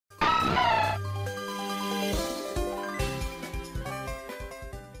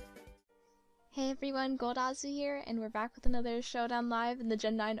everyone, Goldazu here, and we're back with another Showdown Live in the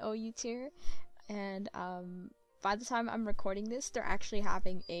Gen 9 OU tier. And by the time I'm recording this, they're actually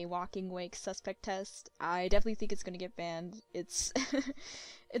having a walking wake suspect test. I definitely think it's gonna get banned. It's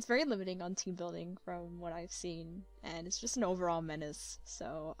it's very limiting on team building from what I've seen, and it's just an overall menace.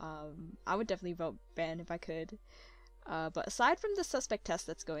 So I would definitely vote ban if I could. But aside from the suspect test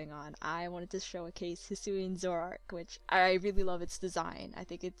that's going on, I wanted to showcase Hisuian Zorark, which I really love its design. I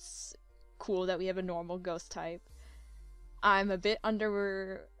think it's cool that we have a normal ghost type. I'm a bit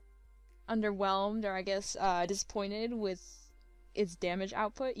underwhelmed, or I guess disappointed with its damage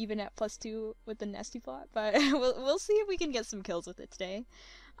output, even at +2 with the Nesty plot, but we'll see if we can get some kills with it today.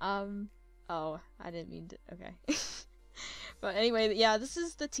 Oh, I didn't mean to, okay. But anyway, yeah, this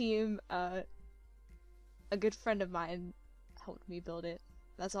is the team. A good friend of mine helped me build it.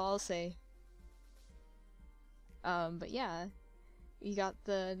 That's all I'll say. But yeah, you got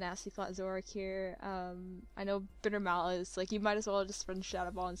the nasty flat Zorak here. I know Bitter Malice, like, you might as well just run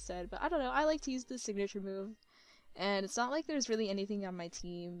Shadow Ball instead, but I don't know, I like to use the signature move. And it's not like there's really anything on my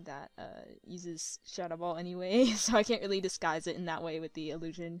team that uses Shadow Ball anyway, so I can't really disguise it in that way with the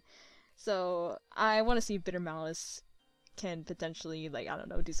illusion. So I want to see if Bitter Malice can potentially, like, I don't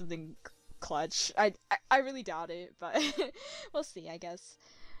know, do something clutch. I really doubt it, but we'll see, I guess.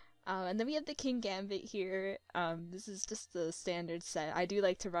 And then we have the King Gambit here. This is just the standard set. I do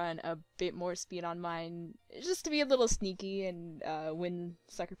like to run a bit more speed on mine, just to be a little sneaky and win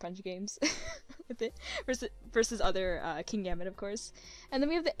Sucker Punch games with it, versus other King Gambit, of course. And then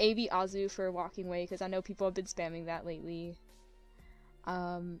we have the AB Azu for Walking Way, because I know people have been spamming that lately.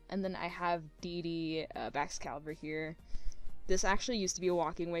 And then I have DD Baxcalibur here. This actually used to be a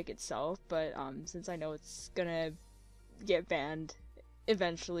walking wake itself, but since I know it's gonna get banned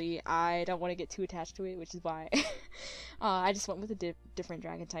eventually, I don't want to get too attached to it, which is why I just went with a different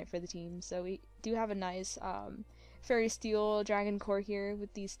dragon type for the team. So we do have a nice Fairy Steel Dragon Core here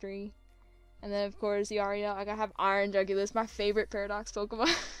with these three. And then of course the Ariel, I gotta have Iron Jugulus, my favorite Paradox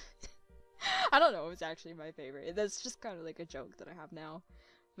Pokemon. I don't know if it's actually my favorite. That's just kind of like a joke that I have now.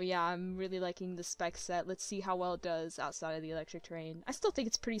 But yeah, I'm really liking the spec set. Let's see how well it does outside of the electric terrain. I still think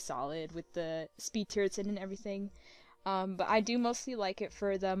it's pretty solid with the speed turrets in and everything. But I do mostly like it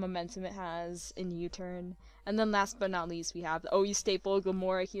for the momentum it has in U-turn. And then last but not least, we have the OU staple,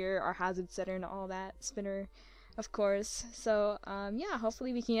 Glamora here, our hazard setter and all that, spinner, of course. So yeah,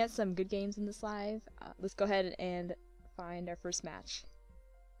 hopefully we can get some good games in this live. Let's go ahead and find our first match.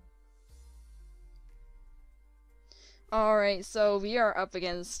 Alright, so we are up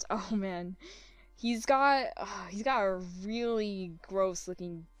against, oh man, he's got a really gross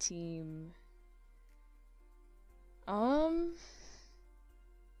looking team. I'm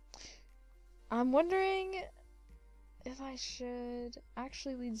wondering if I should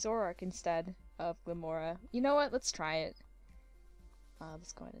actually lead Zorak instead of Glamora. You know what, let's try it.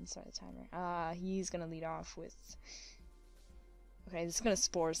 Let's go ahead and start the timer. He's gonna lead off with, okay, this is gonna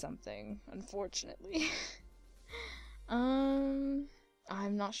spore something, unfortunately. I'm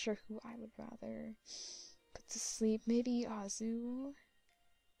not sure who I would rather put to sleep. Maybe Azu?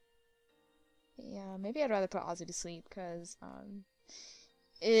 Yeah, maybe I'd rather put Azu to sleep, because,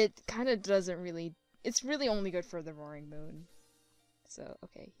 it kind of doesn't really... It's really only good for the Roaring Moon. So,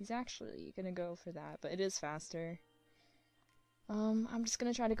 okay, he's actually gonna go for that, but it is faster. I'm just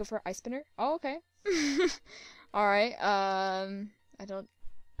gonna try to go for Ice Spinner. Oh, okay. Alright, I don't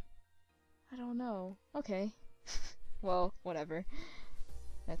know. Okay. Well, whatever.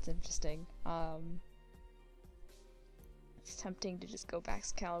 That's interesting. It's tempting to just go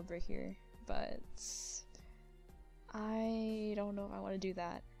Baxcalibur here, but I don't know if I want to do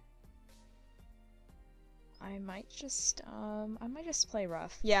that. I might just play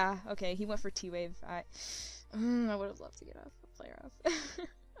rough. Yeah, okay, he went for T-Wave. I would have loved to get off play rough.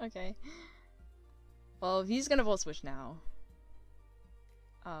 Okay. Well, if he's gonna Volt Switch now,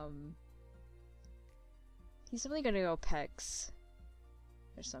 he's definitely gonna go Pex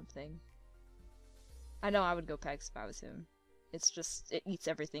or something. I know I would go Pex if I was him. It's just, it eats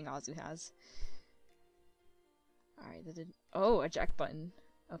everything Azu has. Alright, that did. Oh, a jack button.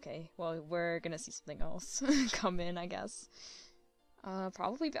 Okay, well, we're gonna see something else come in, I guess.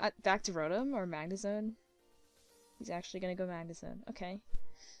 Probably back to Rotom or Magnezone. He's actually gonna go Magnezone. Okay.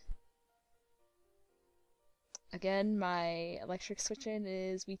 Again, my electric switch-in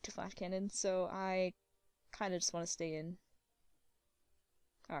is weak to Flash Cannon, so I kind of just want to stay in.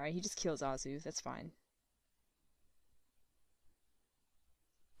 Alright, he just kills Azu, that's fine.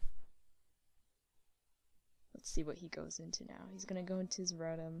 Let's see what he goes into now. He's gonna go into his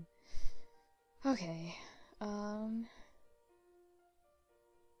Rotom. Okay,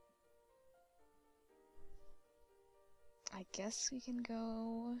 I guess we can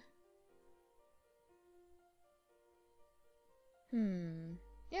go...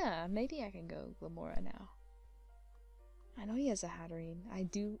 Yeah, maybe I can go Glamora now. I know he has a Hatterene. I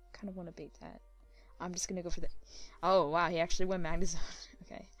do kind of want to bait that. I'm just gonna go for the... Oh, wow, he actually went Magnezone.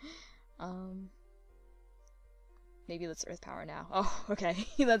 Okay. Maybe let's Earth Power now. Oh, okay.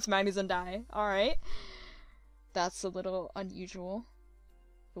 That's Magnezone die. Alright. That's a little unusual.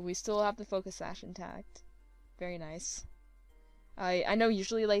 But we still have the Focus Sash intact. Very nice. I know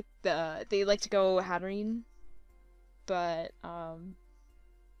usually like they like to go Hatterene, but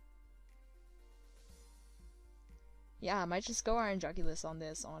yeah, I might just go Iron Jugulus on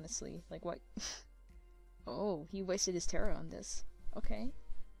this, honestly. Like what? Oh, he wasted his Terra on this. Okay.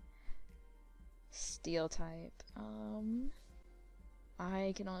 Steel type.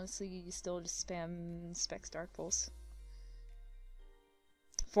 I can honestly still just spam Specs Dark Pulse.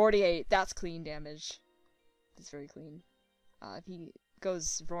 48. That's clean damage. That's very clean. If he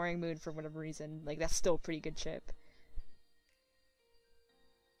goes Roaring Moon for whatever reason, like that's still a pretty good chip.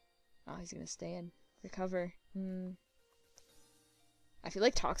 Oh, he's gonna stay in. Recover. I feel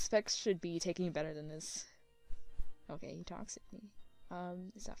like Toxapex should be taking better than this. Okay, he Toxic me.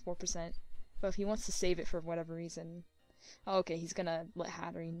 Is that 4%? But if he wants to save it for whatever reason... Oh, okay, he's gonna let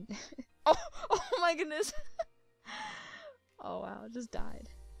Hatterene... oh my goodness! Oh wow, it just died.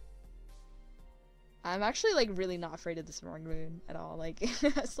 I'm actually, like, really not afraid of this Roaring Moon at all. Like,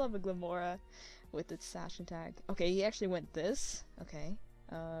 I still have a Glamora with its Sash attack. Okay, he actually went this. Okay.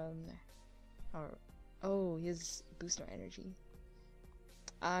 Oh, he has Booster Energy.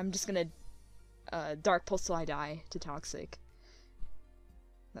 I'm just gonna Dark Pulse till I die to Toxic.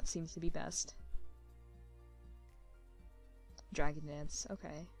 That seems to be best. Dragon Dance,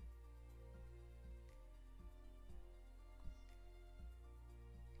 okay.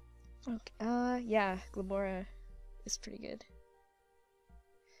 Okay, yeah, Glamora is pretty good.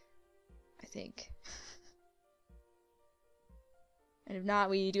 I think. And if not,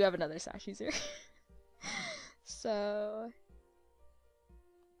 we do have another Sash user. So...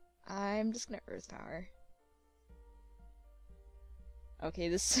 I'm just gonna Earth Power. Okay,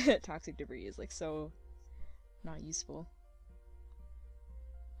 this Toxic Debris is like so not useful.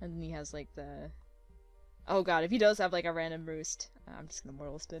 And then he has like the... Oh god, if he does have like a random roost, I'm just gonna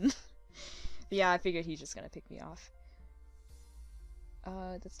Mortal Spin. But yeah, I figured he's just gonna pick me off.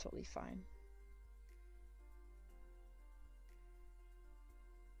 That's totally fine.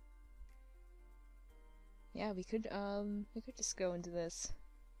 Yeah, we could just go into this.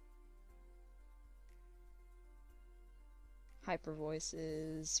 Hyper Voice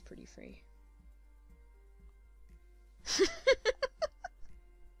is pretty free.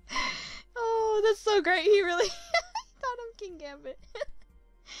 Oh, that's so great. He really thought I'm King Gambit.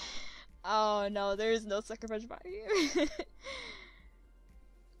 Oh no, there is no Sucker Punch by you.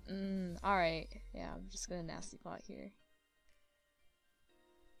 Alright. Yeah, I'm just gonna Nasty Plot here.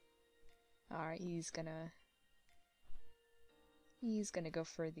 Alright, he's gonna go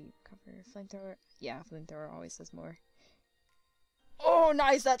for the cover. Flamethrower. Yeah, Flamethrower always does more. Oh,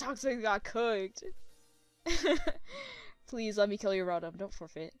 nice! That Toxic got cooked! Please let me kill your Rotom. Don't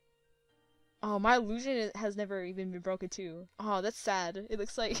forfeit. Oh, my illusion has never even been broken too. Oh, that's sad. It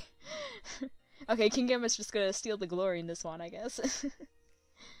looks like... Okay, King Gambit's just gonna steal the glory in this one, I guess.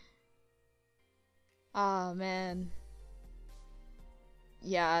 Oh, man.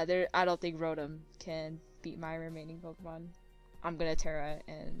 Yeah, I don't think Rotom can beat my remaining Pokemon. I'm gonna Terra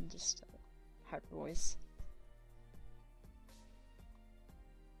and just Hyper Voice.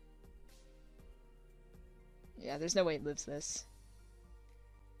 Yeah, there's no way it lives this.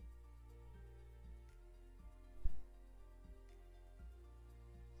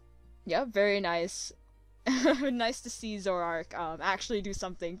 Yep, very nice. Nice to see Zoroark actually do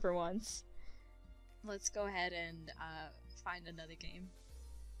something for once. Let's go ahead and find another game.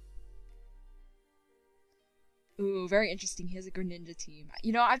 Ooh, very interesting. He has a Greninja team.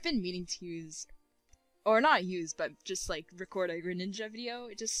 You know, I've been meaning to use, or not use, but just like record a Greninja video.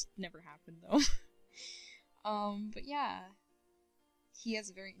 It just never happened though. But yeah, he has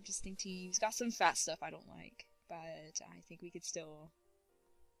a very interesting team. He's got some fat stuff I don't like, but I think we can still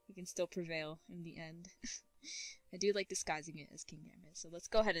prevail in the end. I do like disguising it as King Gambit, so let's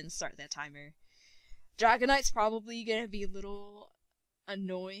go ahead and start that timer. Dragonite's probably gonna be a little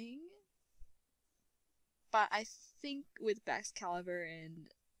annoying, but I think with Baxcalibur and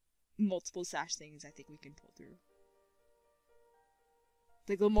multiple Sash things, I think we can pull through.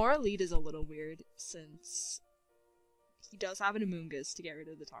 The Glamora lead is a little weird, since he does have an Amoonguss to get rid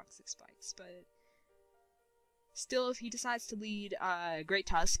of the Toxic Spikes, but Still, if he decides to lead Great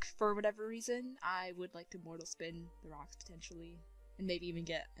Tusk for whatever reason, I would like to Mortal Spin the rocks potentially, and maybe even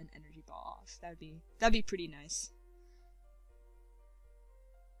get an energy ball off. That'd be pretty nice.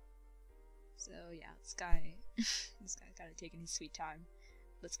 So yeah, this guy's kind of taking his sweet time.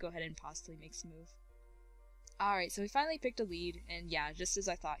 Let's go ahead and possibly make some move. Alright, so we finally picked a lead, and yeah, just as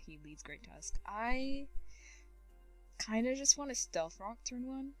I thought, he leads Great Tusk. I kind of just want to Stealth Rock turn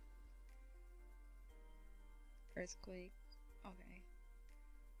 1. Earthquake. Okay.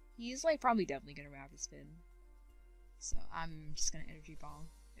 He's like probably definitely gonna Rapid Spin. So I'm just gonna Energy Ball.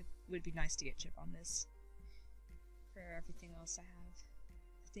 It would be nice to get chip on this. For everything else I have.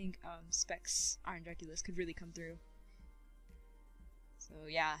 I think Specs Iron Draculus could really come through. So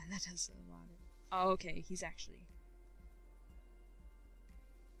yeah, that does a lot of... Oh, okay, he's actually...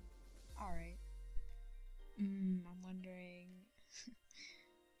 Alright. I'm wondering...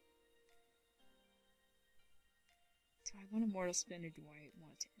 Do I want a Mortal Spin or do I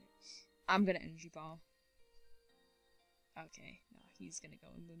want to... I'm gonna Energy Ball. Okay, no, he's gonna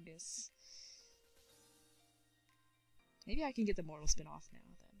go in Lungus. Maybe I can get the Mortal Spin off now,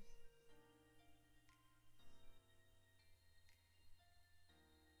 then.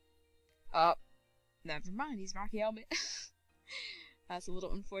 Oh, never mind, he's Rocky Helmet. That's a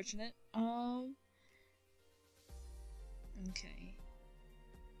little unfortunate. Okay.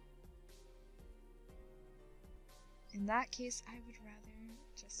 In that case, I would rather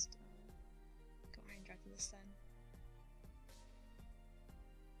just go Iron Draculus then.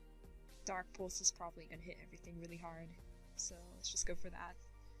 Dark Pulse is probably gonna hit everything really hard, so let's just go for that.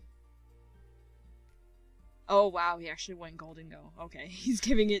 Oh wow, he actually went Golden Go. Okay, he's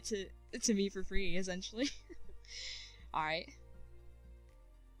giving it to me for free, essentially. Alright.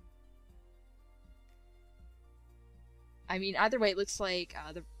 I mean, either way, it looks like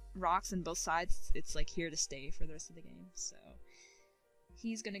the rocks on both sides, it's like here to stay for the rest of the game, so...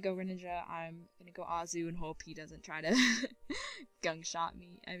 He's gonna go Greninja, I'm gonna go Azu and hope he doesn't try to Gung Shot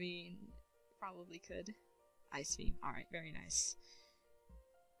me. I mean, probably could. Ice Beam, alright, very nice.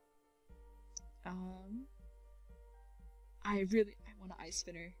 I want an Ice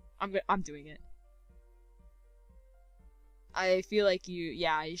Spinner. I'm doing it. I feel like you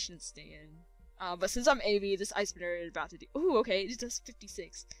shouldn't stay in. But since I'm AV, this Ice Spinner is about to do... Ooh, okay, it does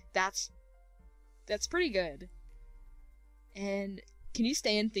 56. That's pretty good. And can you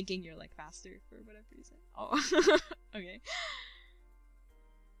stay in thinking you're, like, faster for whatever reason? Oh, okay.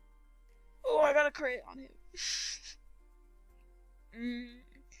 Oh, I got a crit on him.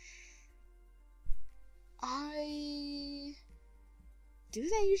 Do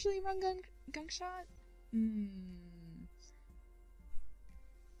they usually run Gung Shot?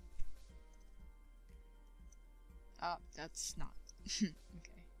 Oh, that's not.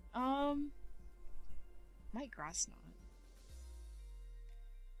 Okay. Might Grass Knot.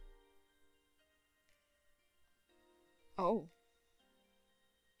 Oh.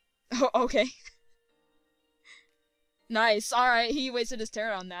 Oh, okay. Nice. Alright, he wasted his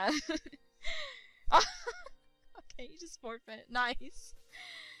Terra on that. Okay, he just forfeit. Nice.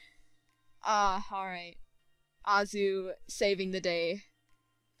 Alright. Azu saving the day.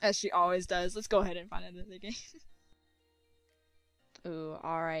 As she always does. Let's go ahead and find another game. Ooh,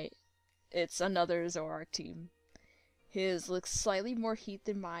 alright. It's another Zoroark team. His looks slightly more heat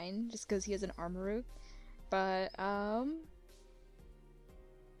than mine, just because he has an Armarouge. But, I'm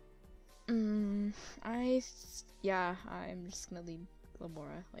just gonna lead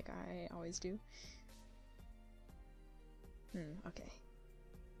Lamora, like I always do. Okay.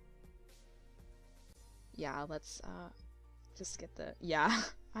 Yeah, let's, just get the... Yeah,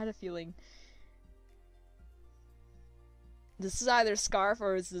 I had a feeling. This is either Scarf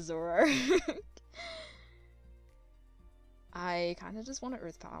or it's the Zoroark. I kinda just want an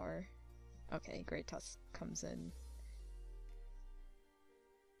Earth Power. Okay, Great Tusk comes in.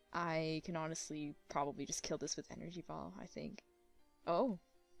 I can honestly probably just kill this with Energy Ball, I think. Oh.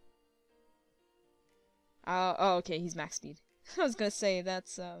 Oh, okay, he's max speed. I was gonna say,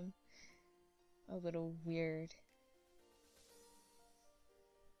 that's, a little weird.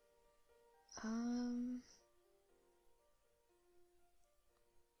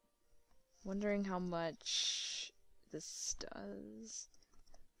 Wondering how much this does.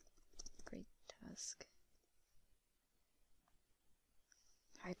 Great Tusk.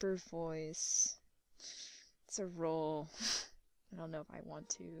 Hyper Voice. It's a roll. I don't know if I want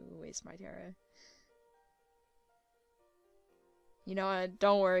to waste my Terra. You know what?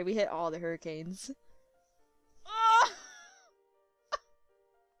 Don't worry, we hit all the hurricanes.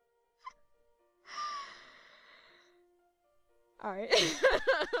 Alright.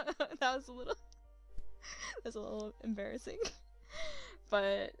 That was a little... That's a little embarrassing.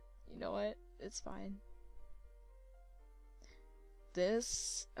 But, you know what? It's fine.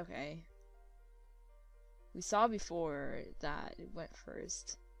 This... Okay. We saw before that it went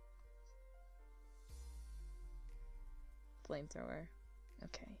first. Flamethrower.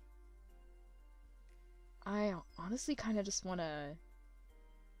 Okay. I honestly kind of just want to...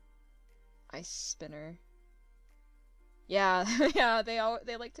 Ice Spinner. Yeah, yeah, they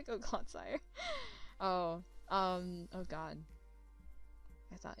like to go Clodsire. Oh, oh god.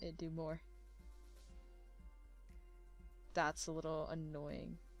 I thought it'd do more. That's a little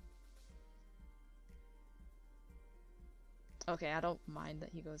annoying. Okay, I don't mind that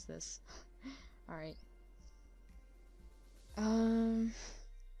he goes this. Alright.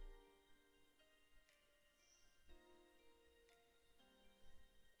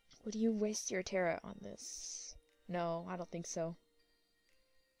 Would you waste your Terra on this? No, I don't think so.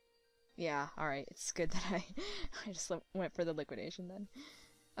 Yeah, alright, it's good that I just went for the liquidation then.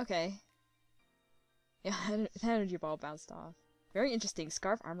 Okay. Yeah, the energy ball bounced off. Very interesting.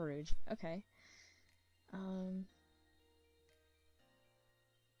 Scarf Armor Rouge. Okay. Oh!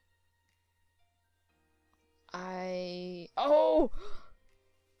 Oh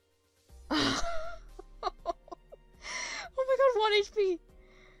my god, 1 HP!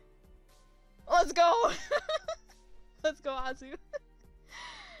 Let's go! Let's go, Azu.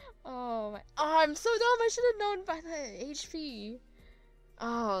 Oh my... Oh, I'm so dumb! I should have known by the HP.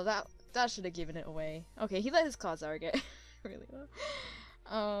 Oh, that should have given it away. Okay, he let his Clodsire get really low.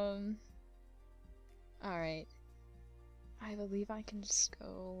 Alright. I believe I can just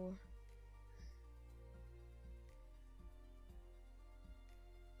go...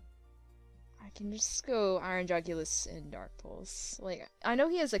 I can just go Iron Jugulus and Dark Pulse. Like, I know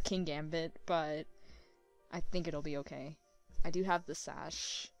he has a King Gambit, but I think it'll be okay. I do have the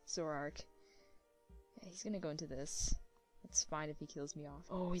Sash, Zorark. Yeah, he's gonna go into this. It's fine if he kills me off.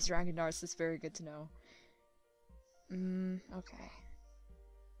 Oh, he's Dragon Darts. That's very good to know. Okay.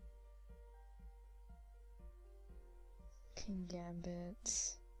 King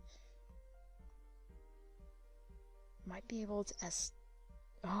Gambit. Might be able to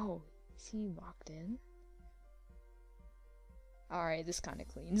Oh, is he locked in? Alright, this kind of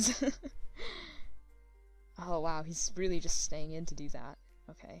cleans. Oh wow, he's really just staying in to do that.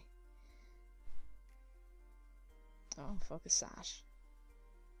 Okay. Oh, focus Sash.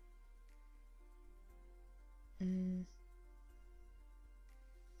 Did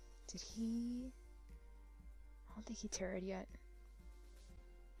he... I don't think he turret yet.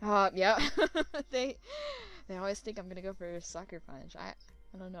 Yeah. They always think I'm gonna go for a Sucker Punch. I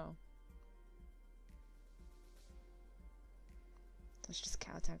don't know. Let's just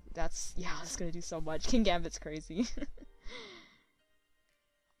cow attack. That's gonna do so much. King Gambit's crazy.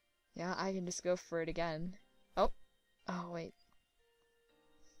 Yeah, I can just go for it again. Oh wait.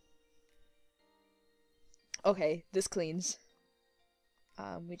 Okay, this cleans.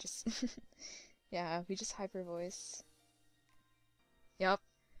 We just yeah, we just hyper voice. Yep.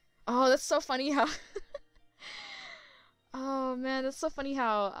 Oh, that's so funny how oh man, that's so funny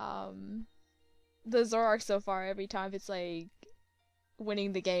how the Zorark so far, every time it's like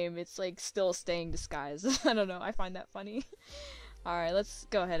winning the game, it's like still staying disguised. I don't know, I find that funny. Alright, let's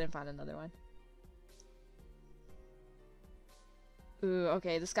go ahead and find another one. Ooh,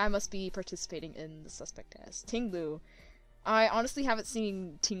 okay, this guy must be participating in the suspect test. Tinglu. I honestly haven't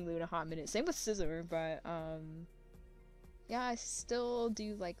seen Tinglu in a hot minute. Same with Scizor, but yeah, I still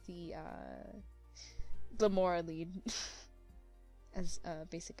do like the Mora lead. As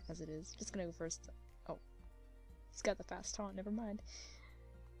basic as it is. Just gonna go first. Oh. He's got the fast taunt, never mind.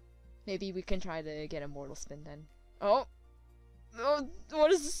 Maybe we can try to get a Mortal Spin then. Oh! Oh,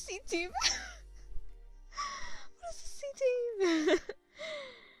 what is the C-Team? What is the C-Team?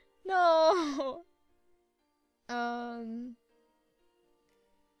 No!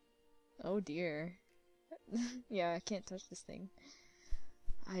 Oh dear. Yeah, I can't touch this thing.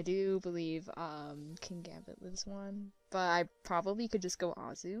 I do believe, King Gambit lives one. But I probably could just go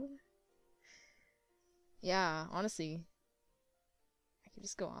Azu. Yeah, honestly. I could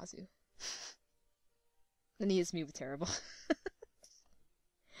just go Azu. Then he hits me with terrible.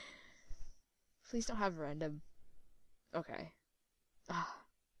 Please don't have random. Okay. Ah,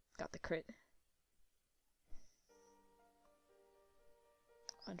 got the crit.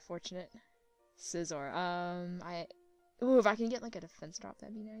 Unfortunate. Scizor. Ooh, if I can get like a defense drop,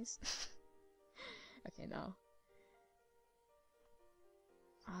 that'd be nice. Okay, no.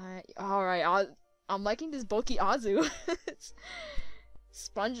 Alright, I'm liking this bulky Azu. It's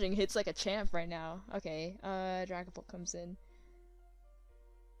sponging hits like a champ right now. Okay, Dragon Bolt comes in.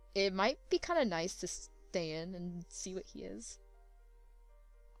 It might be kind of nice to stay in and see what he is.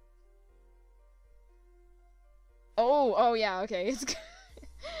 Oh yeah, okay. It's good.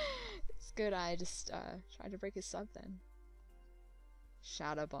 It's good I just tried to break his sub then.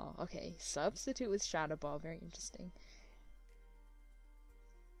 Shadow Ball. Okay, substitute with Shadow Ball. Very interesting.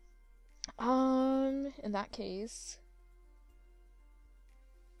 In that case,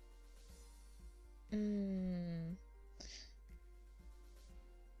 mm,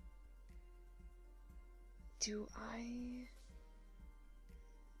 do I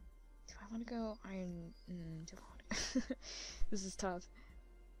want to go Iron? Do I want to? This is tough.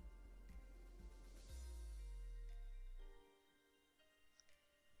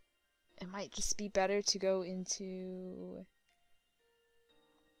 It might just be better to go into.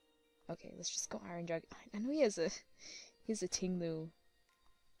 Okay, let's just go Iron Jug. I know he has a Tinglu.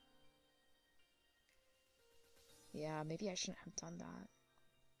 Yeah, maybe I shouldn't have done that.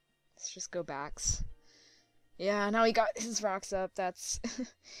 Let's just go backs. Yeah, now he got his rocks up. That's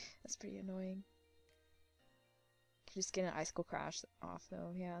that's pretty annoying. Just get an Icicle Crash off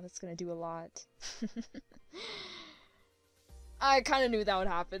though. Yeah, that's gonna do a lot. I kind of knew that would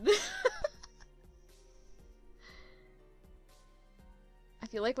happen. I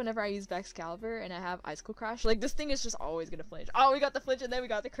feel like whenever I use Excalibur and I have Icicle Crash, like this thing is just always gonna flinch. Oh, we got the flinch and then we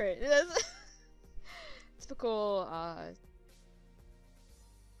got the crit. Typical,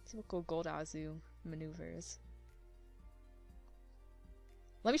 typical Gold Azu maneuvers.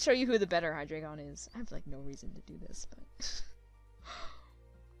 Let me show you who the better Hydreigon is. I have like no reason to do this, but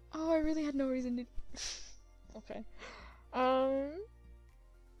oh, I really had no reason to. Okay.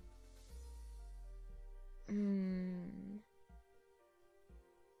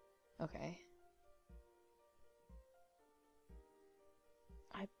 Okay.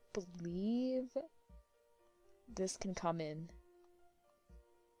 I believe this can come in.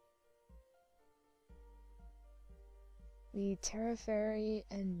 The Terra Fairy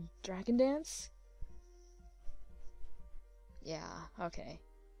and Dragon Dance? Yeah, okay.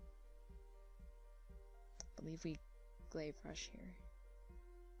 I believe we Glaive Rush here.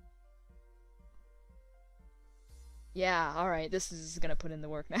 Yeah, alright, this is gonna put in the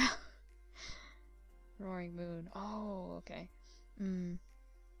work now. Roaring Moon. Oh, okay.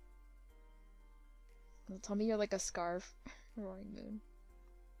 Well, tell me you're like a Scarf. Roaring Moon.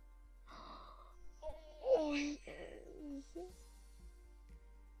 Oh, he is.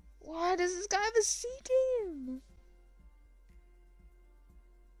 Why does this guy have a C team?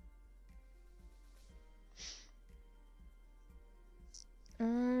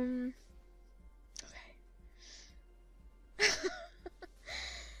 Okay.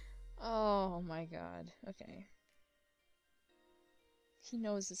 Oh my god. Okay. He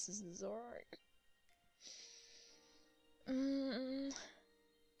knows this is the Zoroark.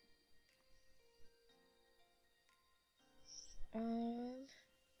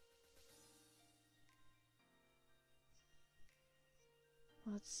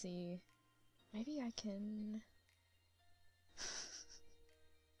 Let's see. Maybe I can.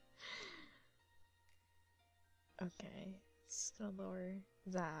 Okay, just gonna lower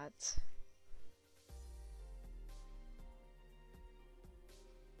that.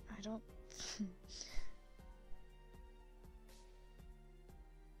 I don't.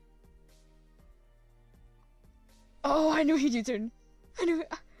 Oh, I knew he'd U-turn. I knew.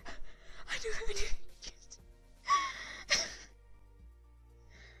 I knew.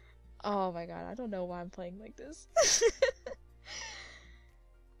 Oh my god, I don't know why I'm playing like this.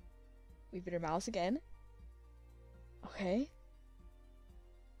 We bitter Mouse again. Okay.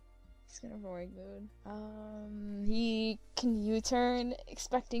 He's gonna Roaring Moon. He can U-turn,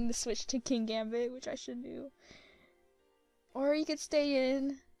 expecting to switch to King Gambit, which I should do. Or he could stay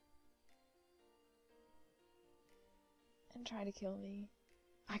in and try to kill me.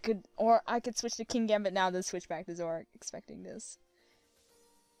 I could switch to King Gambit now, then switch back to Zoroark, expecting this.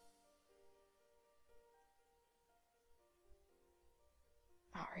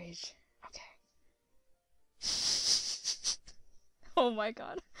 Outrage. Okay. Oh my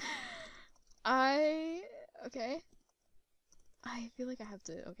god. Okay. I feel like I have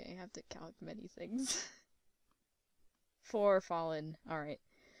to count many things. 4 fallen. Alright.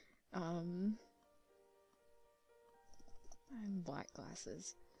 I'm black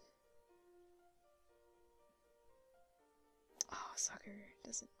glasses. Oh, Sucker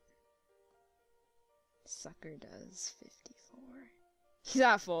doesn't. Sucker does 54. He's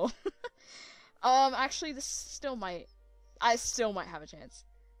at full. Actually, this still might. I still might have a chance.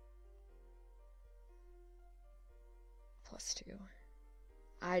 +2.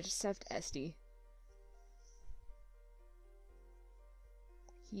 I just have to SD.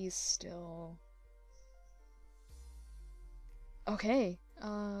 He's still... Okay.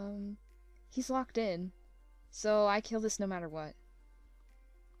 He's locked in. So I kill this no matter what.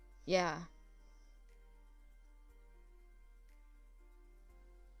 Yeah.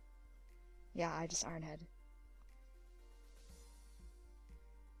 Yeah, I just Iron Head.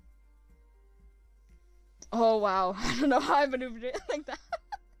 Oh wow, I don't know how I maneuvered it like that.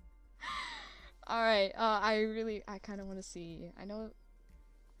 Alright, I kind of want to see. I know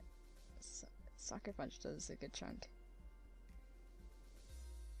Sucker Punch does a good chunk.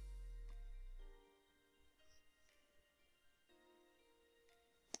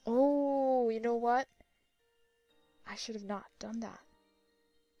 Oh, you know what? I should have not done that.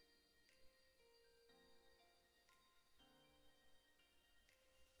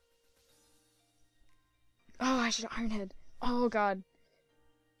 Oh, I should have Iron Head. Oh god.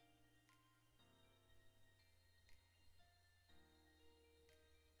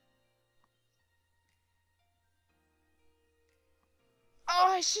 Oh,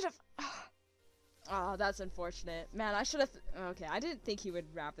 I should have. Oh, that's unfortunate. Man, I should have. Okay, I didn't think he would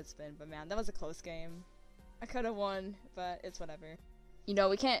rapid spin, but man, that was a close game. I could have won, but it's whatever. You know,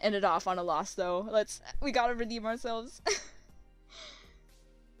 we can't end it off on a loss, though. We gotta redeem ourselves.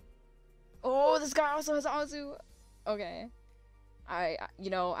 Oh, this guy also has Azu. Okay. You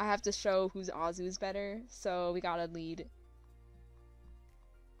know, I have to show whose Azu's better, so we gotta lead.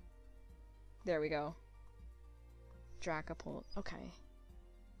 There we go. Dragapult. Okay.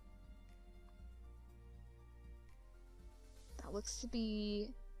 That looks to be...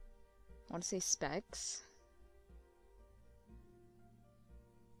 I want to say Specs.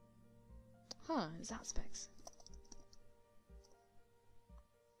 Huh, is that Specs?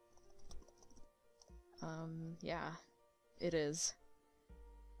 Yeah. It is.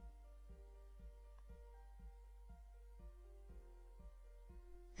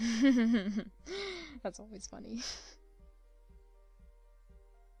 That's always funny.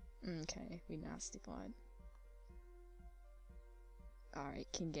 Okay, we nasty bot. Alright,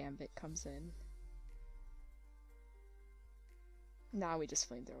 King Gambit comes in. Now we just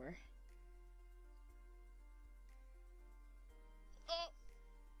flamethrower. Oh!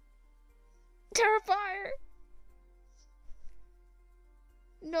 Terrifier!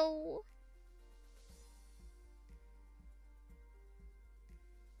 No!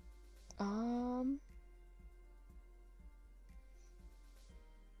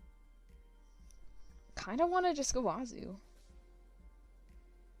 Kinda wanna just go Azu.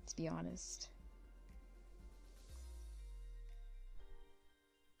 To be honest.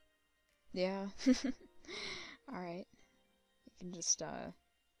 Yeah. Alright. You can just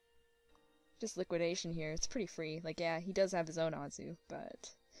liquidation here. It's pretty free. Like, yeah, he does have his own Azu,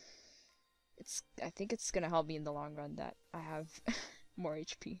 but I think it's gonna help me in the long run that I have more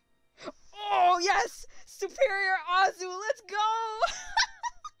HP. Oh, yes! Superior Azu, let's go!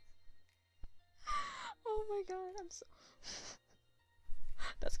 Oh my god, I'm so...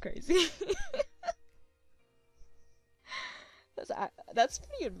 That's crazy. That's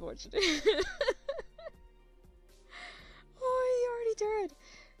pretty unfortunate. Oh, he already turned.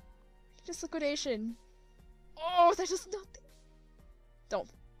 Just liquidation. Oh, that does nothing. Don't.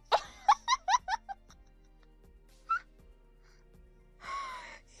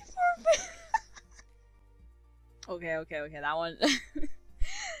 Okay, that one.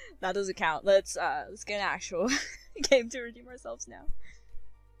 That doesn't count. Let's get an actual game to redeem ourselves now.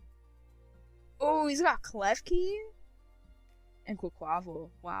 Oh, he's got Klefki and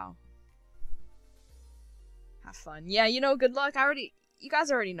Quaquavel. Wow. Have fun. Yeah, you know, good luck. You guys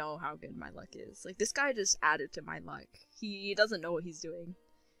already know how good my luck is. Like, this guy just added to my luck. He doesn't know what he's doing.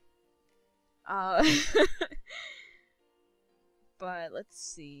 But let's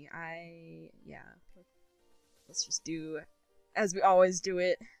see. Yeah. Let's just do as we always do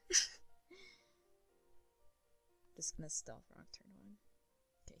it. Just gonna stealth rock turn one.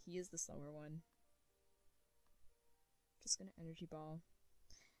 Okay, he is the slower one. Just gonna energy ball.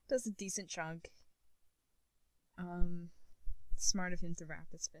 Does a decent chunk. Smart of him to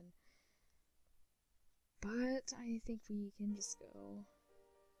rapid spin. But I think we can just go.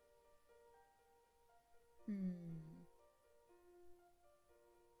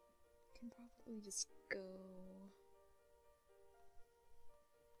 Can probably just go.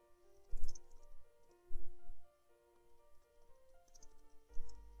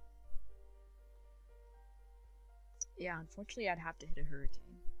 Yeah, unfortunately I'd have to hit a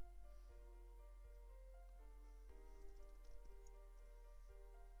hurricane.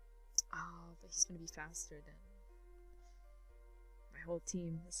 Oh, but he's gonna be faster than my whole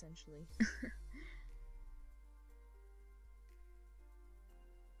team, essentially.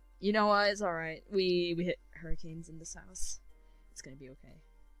 You know what? It's alright. We hit hurricanes in this house. It's gonna be okay.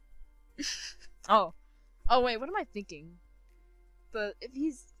 Oh. Oh, wait, what am I thinking? But if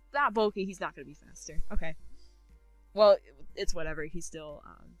he's that bulky, he's not gonna be faster. Okay. Well, it's whatever. He's still,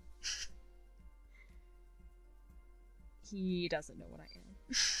 he doesn't know what I am.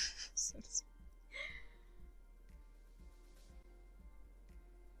 So to speak.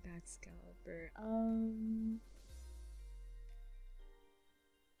 Excalibur.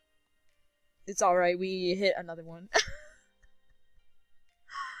 It's alright, we hit another one. I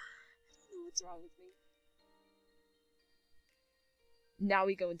don't know what's wrong with me. Now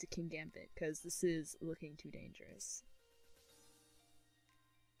we go into King Gambit, because this is looking too dangerous.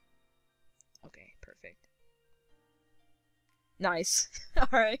 Okay, perfect. Nice.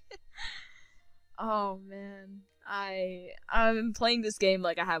 Alright. Oh man. I'm playing this game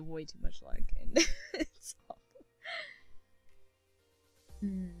like I have way too much luck, and it's awful. I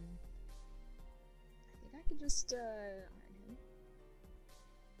think I could just iron him.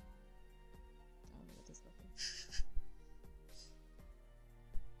 I don't know what this weapon.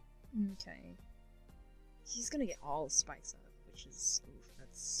 Okay. He's gonna get all spikes up, which is oof,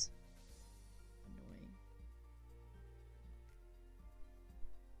 that's annoying.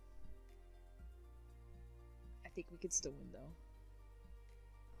 I think we could still win though.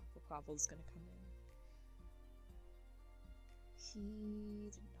 Quabble's gonna come in. He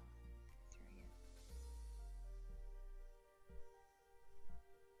did not carry it.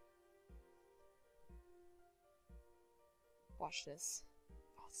 Watch this.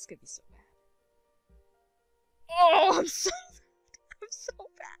 Oh, this is gonna be so bad. Oh, I'm so I'm so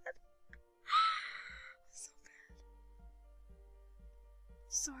bad. I'm so bad.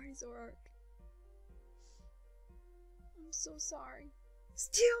 Sorry, Zorark. I'm so sorry.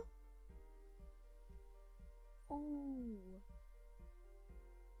 Steal! Oh.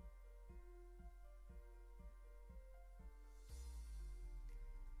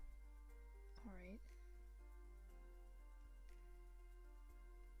 Alright.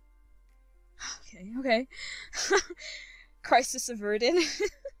 Okay, okay. Crisis averted. Alright,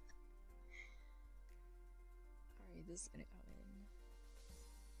 this is gonna come in.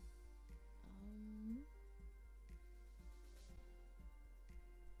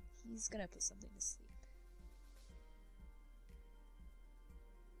 He's gonna put something to sleep.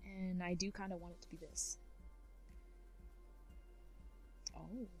 And I do kind of want it to be this.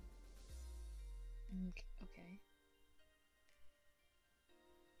 Oh. Okay.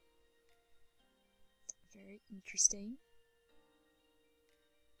 Very interesting.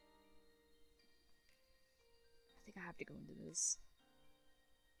 I think I have to go into this.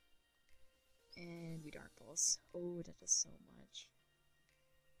 And we dark balls. Oh, that does so much.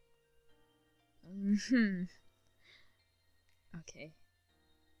 Okay.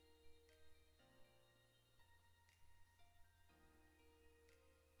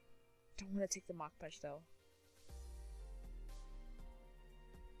 Don't want to take the mock punch though.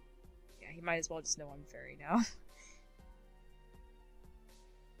 Yeah, he might as well just know I'm fairy now.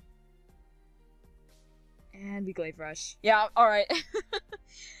 And we glaive rush. Yeah, alright.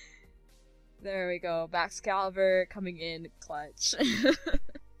 There we go. Excalibur coming in clutch.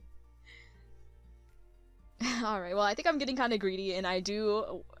 Alright, well I think I'm getting kind of greedy, and I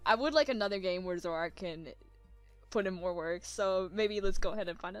would like another game where Zorak can put in more work, so maybe let's go ahead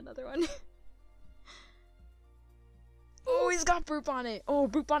and find another one. Oh, he's got Brute Bonnet! Oh,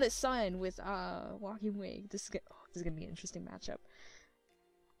 Brute Bonnet's son with Walking Wing. This is gonna be an interesting matchup.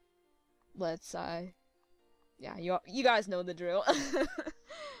 Let's yeah, you guys know the drill.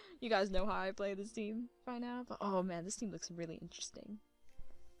 You guys know how I play this team by now, but oh man, this team looks really interesting.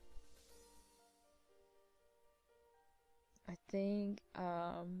 I think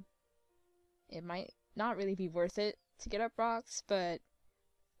it might not really be worth it to get up rocks, but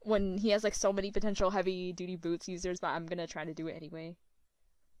when he has like so many potential heavy duty boots users, but I'm gonna try to do it anyway.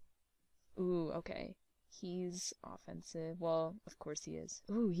 Ooh, okay. He's offensive. Well, of course he is.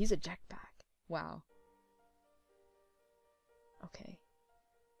 Ooh, he's a jetpack. Wow. Okay.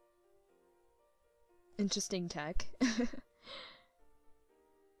 Interesting tech.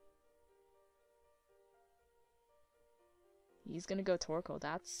 He's gonna go Torkoal.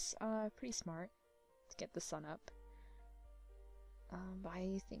 That's pretty smart to get the sun up. But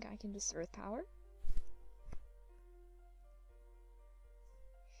I think I can just Earth Power.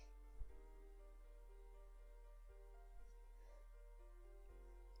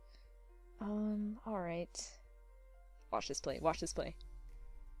 Alright. Watch this play, watch this play.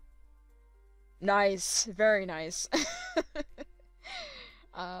 Nice, very nice.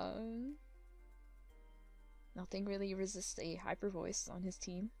 Nothing really resists a hyper voice on his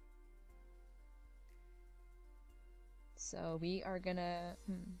team. So we are gonna...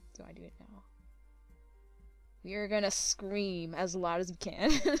 do I do it now? We are gonna scream as loud as we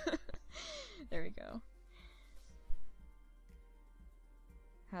can. There we go.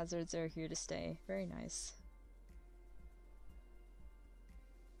 Hazards are here to stay. Very nice.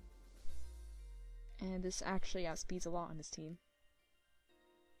 And this actually outspeeds a lot on his team.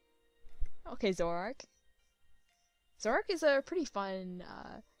 Okay, Zorak. Zorak is a pretty fun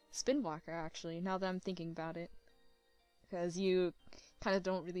spin blocker, actually, now that I'm thinking about it. Because you kind of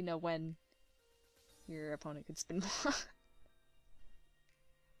don't really know when your opponent could spin block.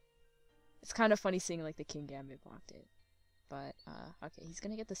 It's kind of funny seeing like the King Gambit blocked it. But, okay, he's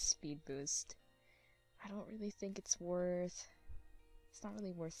gonna get the speed boost. I don't really think it's worth... It's not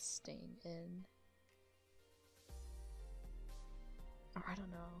really worth staying in. Or I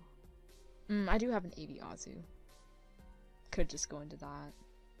don't know. I do have an AV Azu. Could just go into that.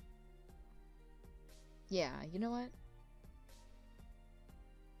 Yeah, you know what?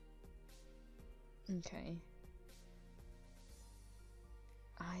 Okay.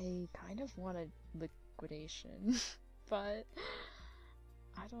 I kind of want a liquidation, but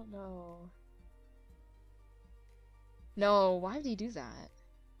I don't know. No, why would he do that?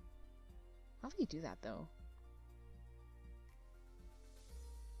 Why would he do that though?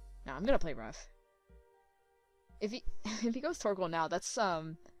 No, I'm gonna play rough. If he if he goes Torkoal now, that's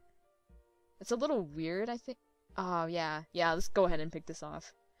it's a little weird, I think. Oh yeah, let's go ahead and pick this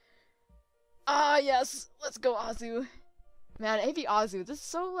off. Ah yes, let's go Azu. Man, AV Azu, this is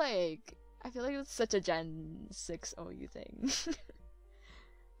so like I feel like it's such a Gen 6 OU thing.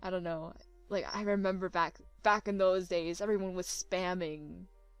 I don't know. Like I remember back in those days, everyone was spamming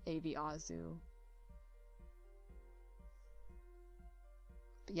AV Azu.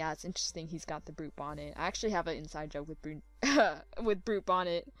 But yeah, it's interesting he's got the Brute Bonnet. I actually have an inside joke with Brute with Brute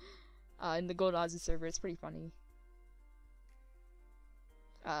Bonnet in the Gold Azu server. It's pretty funny.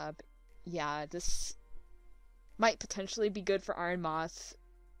 Yeah, this might potentially be good for Iron Moth.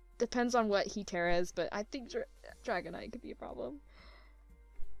 Depends on what he tears, but I think Dragonite could be a problem.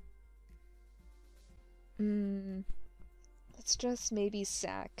 Let's just maybe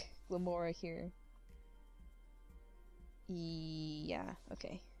sack Lamora here. Yeah,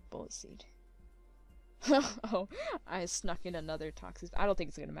 okay. Bullet Seed. Oh, I snuck in another Toxic. I don't think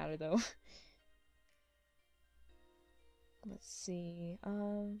it's gonna matter though. Let's see.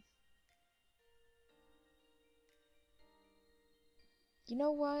 You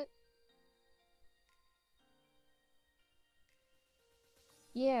know what?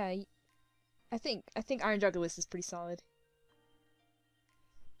 Yeah, I think Iron Jugulus is pretty solid.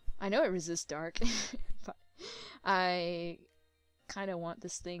 I know it resists dark, but I kind of want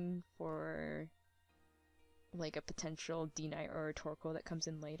this thing for like a potential D-Knight or a Torkoal that comes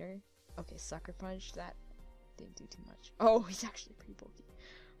in later. Okay, Sucker Punch, that didn't do too much. Oh, he's actually pretty bulky.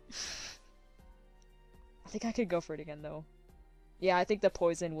 I think I could go for it again though. Yeah, I think the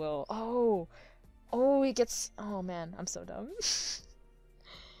poison will... Oh, he gets... Oh man, I'm so dumb.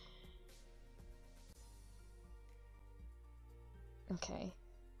 Okay.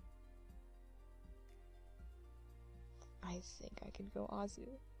 I think I could go Azu.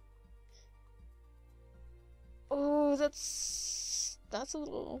 Oh, that's a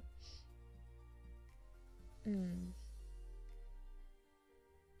little...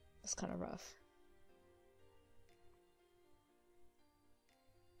 That's kind of rough.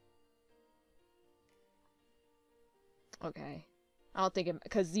 Okay. I don't think it...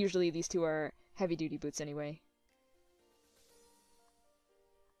 Because usually these two are heavy-duty boots anyway.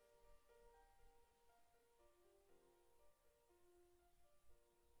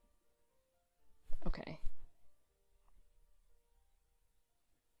 Okay.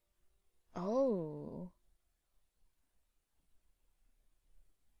 Oh.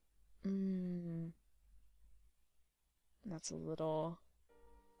 That's a little...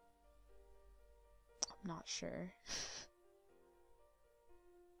 I'm not sure.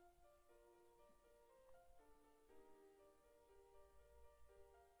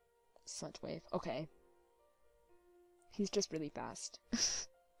 Sludge Wave. Okay. He's just really fast.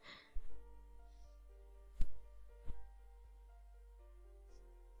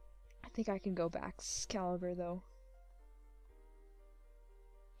 I think I can go back Excalibur though.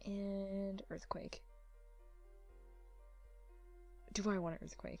 And Earthquake. Do I want an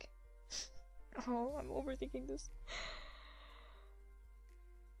Earthquake? Oh, I'm overthinking this.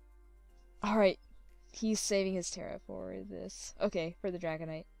 Alright. He's saving his Terra for this. Okay, for the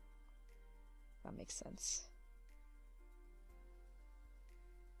Dragonite. That makes sense.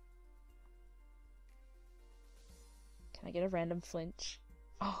 Can I get a random flinch?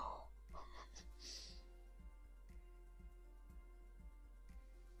 Oh.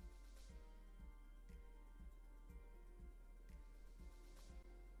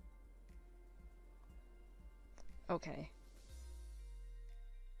 Okay.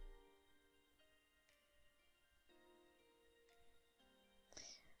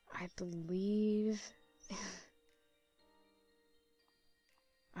 I believe...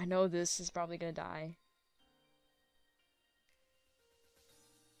 I know this is probably gonna die.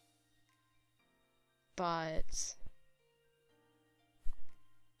 But...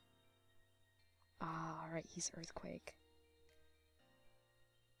 Ah, alright, he's Earthquake.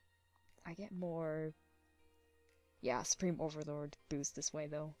 I get more... Yeah, Supreme Overlord boost this way,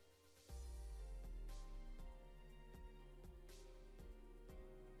 though.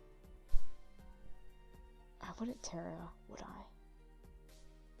 I wouldn't Terra, would I?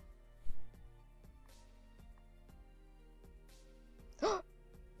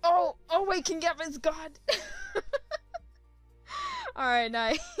 Oh wait, King Gavin is God! Alright,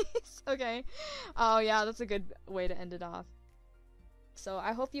 nice. Okay. Oh yeah, that's a good way to end it off. So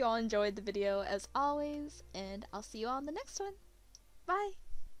I hope you all enjoyed the video as always, and I'll see you all in the next one. Bye!